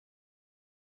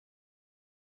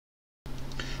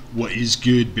What is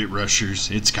good, Bit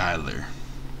Rushers? It's Kyler.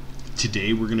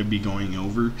 Today we're going to be going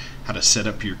over how to set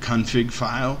up your config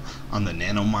file on the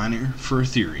Nanominer for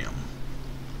Ethereum.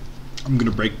 I'm going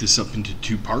to break this up into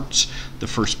two parts. The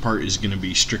first part is going to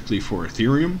be strictly for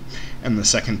Ethereum, and the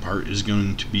second part is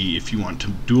going to be if you want to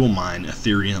dual mine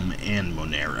Ethereum and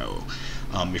Monero.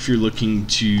 If you're looking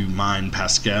to mine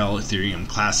Pascal, Ethereum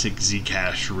Classic,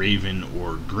 Zcash, Raven,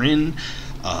 or Grin,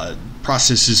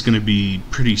 process is going to be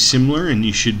pretty similar, and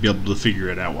you should be able to figure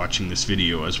it out watching this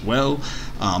video as well.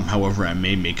 However, I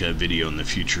may make a video in the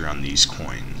future on these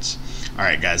coins.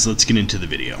 Alright guys, let's get into the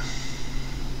video.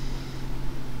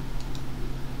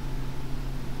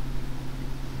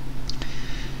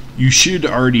 You should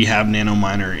already have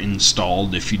Nanominer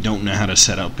installed. If you don't know how to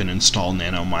set up and install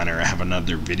Nanominer, I have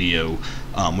another video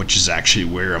which is actually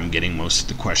where I'm getting most of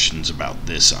the questions about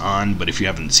this on, but if you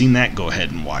haven't seen that, go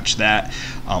ahead and watch that.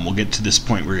 We'll get to this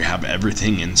point where you have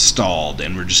everything installed,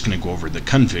 and we're just going to go over the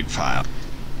config file.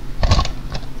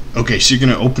 Okay, so you're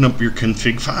going to open up your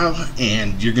config file,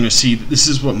 and you're going to see that this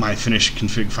is what my finished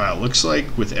config file looks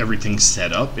like with everything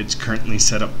set up. It's currently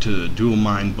set up to dual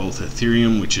mine both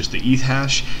Ethereum, which is the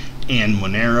Ethash, and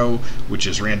Monero, which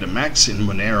is RandomX, and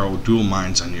Monero dual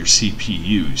mines on your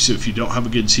CPU. So if you don't have a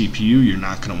good CPU, you're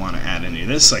not going to want to add any of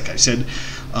this. Like I said,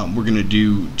 we're going to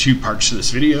do two parts to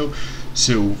this video.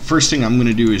 So first thing I'm going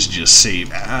to do is just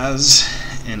save as,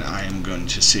 and I am going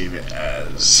to save it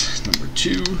as number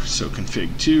 2. So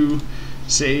config 2,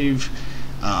 save,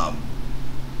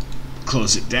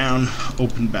 close it down,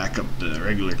 open back up the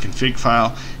regular config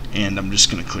file, and I'm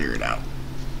just going to clear it out.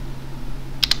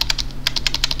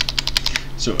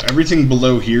 So everything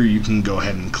below here you can go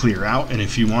ahead and clear out, and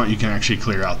if you want you can actually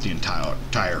clear out the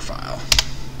entire file.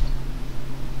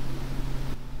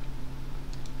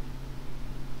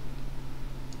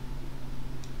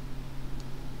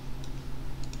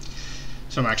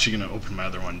 So I'm actually going to open my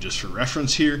other one just for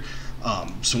reference here.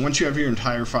 So once you have your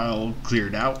entire file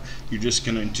cleared out, you're just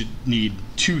going to need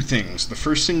two things. The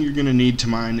first thing you're going to need to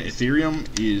mine Ethereum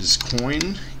is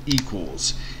coin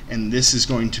equals, and this is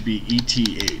going to be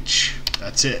ETH.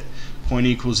 That's it. Coin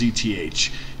equals ETH.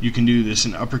 You can do this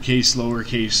in uppercase,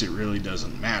 lowercase, it really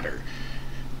doesn't matter.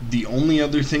 The only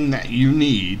other thing that you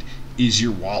need is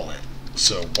your wallet.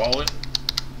 So wallet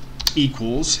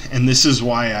equals, and this is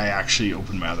why I actually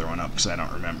opened my other one up because I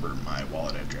don't remember my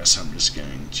wallet address. I'm just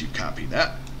going to copy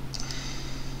that.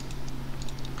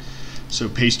 So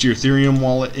paste your Ethereum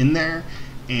wallet in there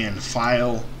and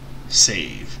file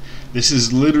save. This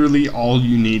is literally all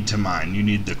you need to mine. You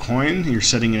need the coin, you're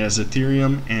setting it as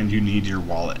Ethereum, and you need your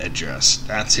wallet address.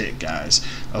 That's it, guys.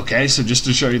 Okay, so just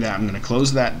to show you that, I'm going to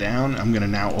close that down. I'm going to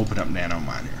now open up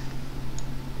Nanominer.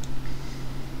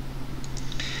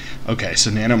 Okay, so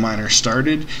Nanominer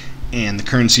started, and the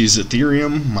currency is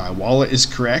Ethereum. My wallet is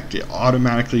correct. It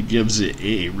automatically gives it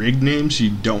a rig name, so you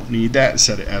don't need that.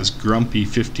 Set it as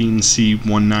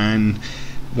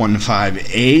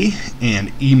Grumpy15C1915A,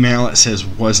 and email it says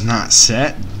was not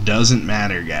set. Doesn't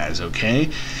matter, guys, okay?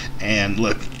 And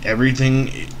look,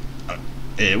 everything,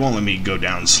 it won't let me go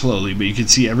down slowly, but you can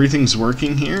see everything's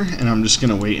working here, and I'm just going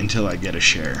to wait until I get a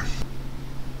share.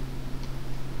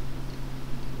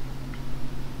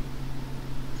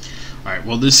 Alright,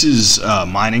 well this is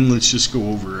mining. Let's just go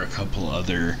over a couple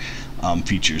other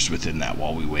features within that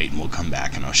while we wait, and we'll come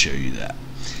back and I'll show you that.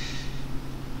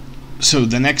 So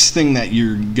the next thing that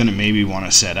you're going to maybe want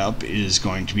to set up is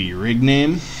going to be your rig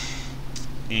name.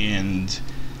 And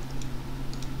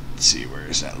let's see, where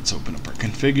is that? Let's open up our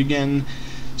config again.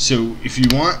 So if you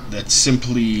want, that's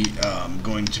simply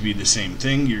going to be the same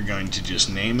thing. You're going to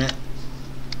just name it.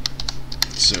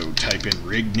 So type in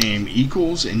rig name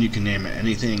equals, and you can name it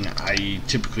anything. I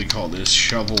typically call this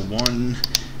shovel 1,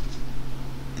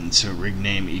 and so rig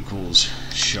name equals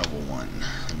shovel 1.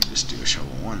 Let me just do a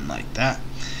shovel 1 like that.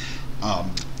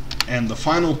 And the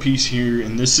final piece here,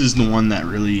 and this is the one that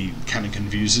really kind of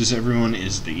confuses everyone,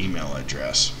 is the email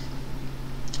address.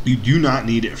 You do not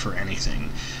need it for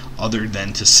anything other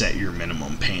than to set your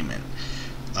minimum payment.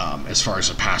 As far as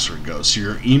a password goes. So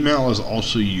your email is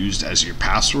also used as your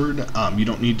password. You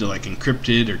don't need to like encrypt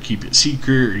it or keep it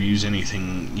secret or use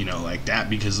anything, you know, like that,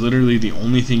 because literally the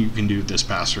only thing you can do with this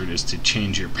password is to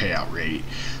change your payout rate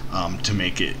to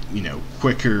make it, you know,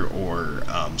 quicker or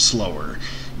slower.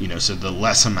 You know, so the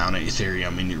less amount of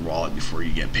Ethereum in your wallet before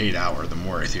you get paid out, or the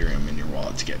more Ethereum in your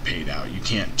wallet to get paid out. You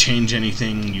can't change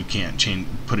anything. You can't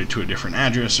put it to a different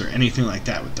address or anything like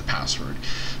that with the password.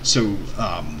 So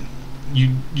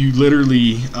you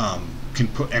literally can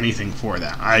put anything for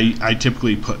that. I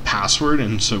typically put password,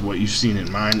 and so what you've seen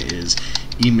in mine is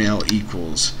email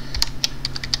equals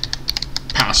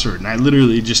password. password, and I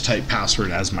literally just type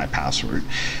password as my password.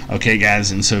 Okay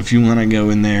guys, and so if you want to go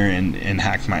in there and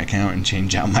hack my account and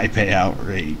change out my payout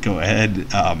rate, go ahead.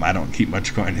 I don't keep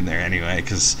much coin in there anyway,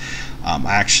 because I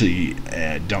actually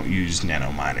don't use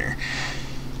Nanominer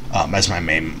as my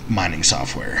main mining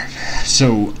software.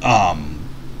 So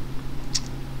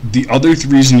the other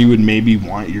reason you would maybe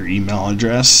want your email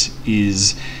address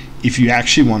is if you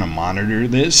actually want to monitor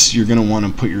this, you're going to want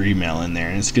to put your email in there,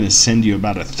 and it's going to send you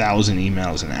about 1,000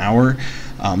 emails an hour.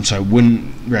 So I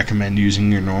wouldn't recommend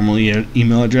using your normal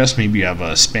email address. Maybe you have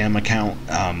a spam account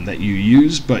that you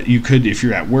use, but you could, if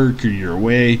you're at work or you're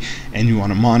away and you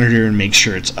want to monitor and make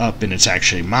sure it's up and it's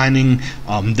actually mining,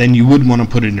 then you would want to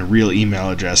put in a real email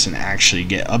address and actually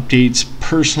get updates.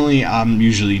 Personally, I'm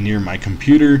usually near my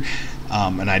computer,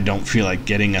 and I don't feel like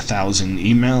getting 1,000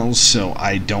 emails, so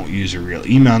I don't use a real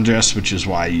email address, which is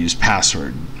why I use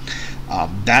password.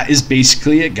 That is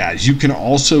basically it, guys. You can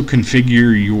also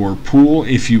configure your pool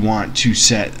if you want to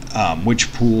set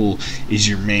which pool is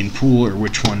your main pool or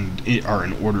which one are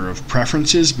in order of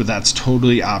preferences, but that's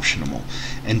totally optional.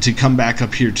 And to come back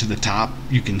up here to the top,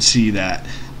 you can see that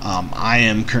I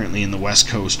am currently in the West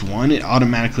Coast one. It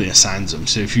automatically assigns them.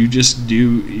 So if you just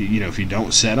do, if you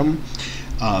don't set them,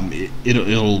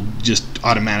 it'll just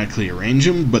automatically arrange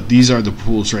them. But these are the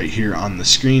pools right here on the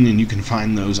screen, and you can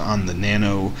find those on the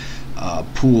nanopool.org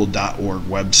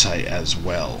website as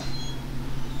well.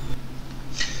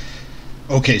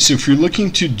 Okay, so if you're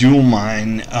looking to dual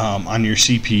mine on your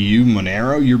CPU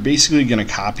Monero, you're basically going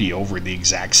to copy over the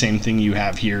exact same thing you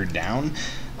have here down.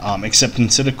 Except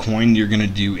instead of coin, you're going to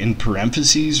do in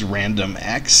parentheses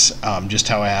RandomX, just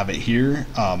how I have it here.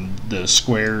 The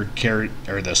square caret,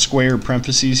 or the square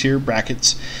parentheses here,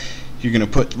 brackets. You're going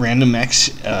to put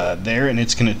RandomX there, and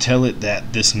it's going to tell it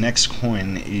that this next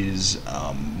coin is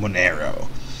Monero.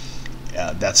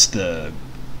 That's the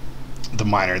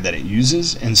miner that it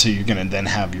uses, and so you're going to then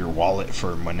have your wallet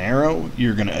for Monero.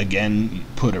 You're going to again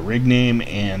put a rigname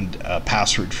and a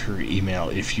password for your email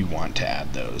if you want to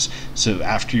add those. So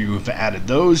after you've added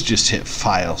those, just hit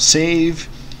file save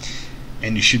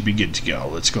and you should be good to go.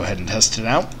 Let's go ahead and test it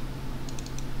out.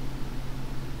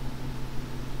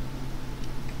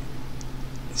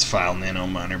 Let's file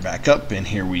Nanominer back up, and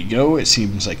here we go. It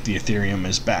seems like the Ethereum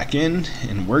is back in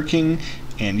and working.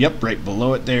 And yep, right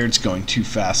below it there, it's going too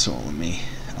fast, so let me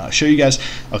show you guys.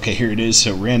 Okay, here it is.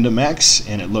 So RandomX,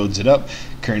 and it loads it up.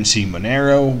 Currency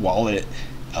Monero, wallet,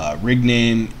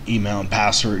 rigname, email, and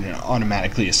password, and it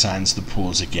automatically assigns the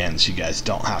pools again, so you guys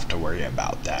don't have to worry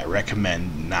about that. I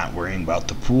recommend not worrying about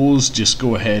the pools. Just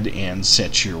go ahead and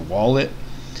set your wallet,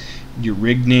 your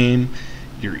rigname,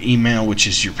 your email, which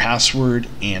is your password,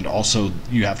 and also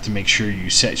you have to make sure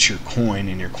you set your coin,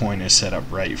 and your coin is set up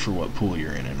right for what pool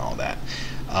you're in and all that.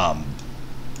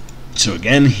 So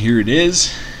again, here it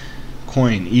is.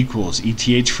 Coin equals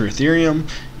ETH for Ethereum,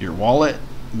 your wallet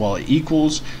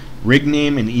equals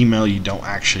rigname, and email you don't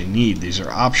actually need. These are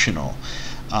optional.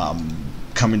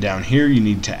 Coming down here, you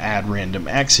need to add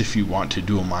RandomX if you want to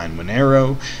dual mine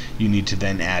Monero. You need to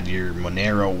then add your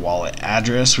Monero wallet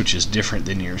address, which is different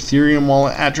than your Ethereum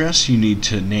wallet address. You need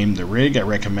to name the rig. I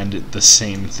recommend it the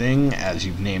same thing as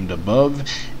you've named above.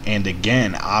 And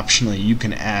again, optionally, you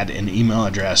can add an email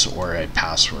address or a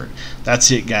password. That's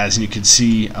it, guys. And you can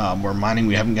see we're mining.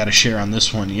 We haven't got a share on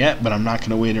this one yet, but I'm not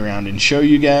going to wait around and show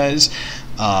you guys.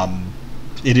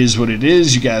 It is what it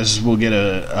is. You guys will get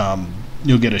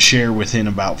you'll get a share within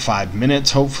about 5 minutes,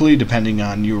 hopefully, depending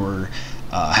on your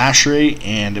hash rate.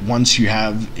 And once you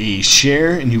have a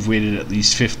share and you've waited at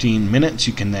least 15 minutes,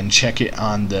 you can then check it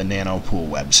on the Nanopool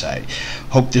website.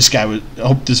 Hope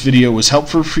this video was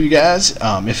helpful for you guys.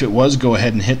 If it was, go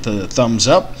ahead and hit the thumbs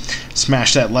up,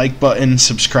 smash that like button,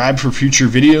 subscribe for future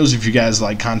videos. If you guys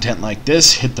like content like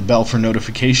this, hit the bell for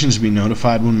notifications to be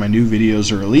notified when my new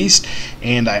videos are released.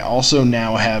 And I also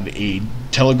now have a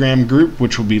Telegram group,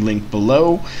 which will be linked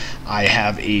below. I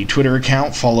have a Twitter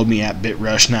account. Follow me at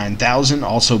bitrush9000,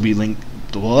 also be linked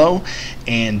below.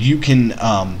 And you can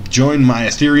join my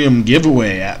Ethereum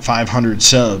giveaway at 500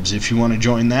 subs. If you want to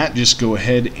join that, just go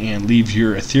ahead and leave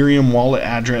your Ethereum wallet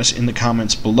address in the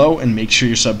comments below, and make sure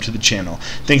you're subbed to the channel.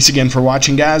 Thanks again for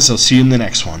watching, guys. I'll see you in the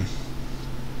next one.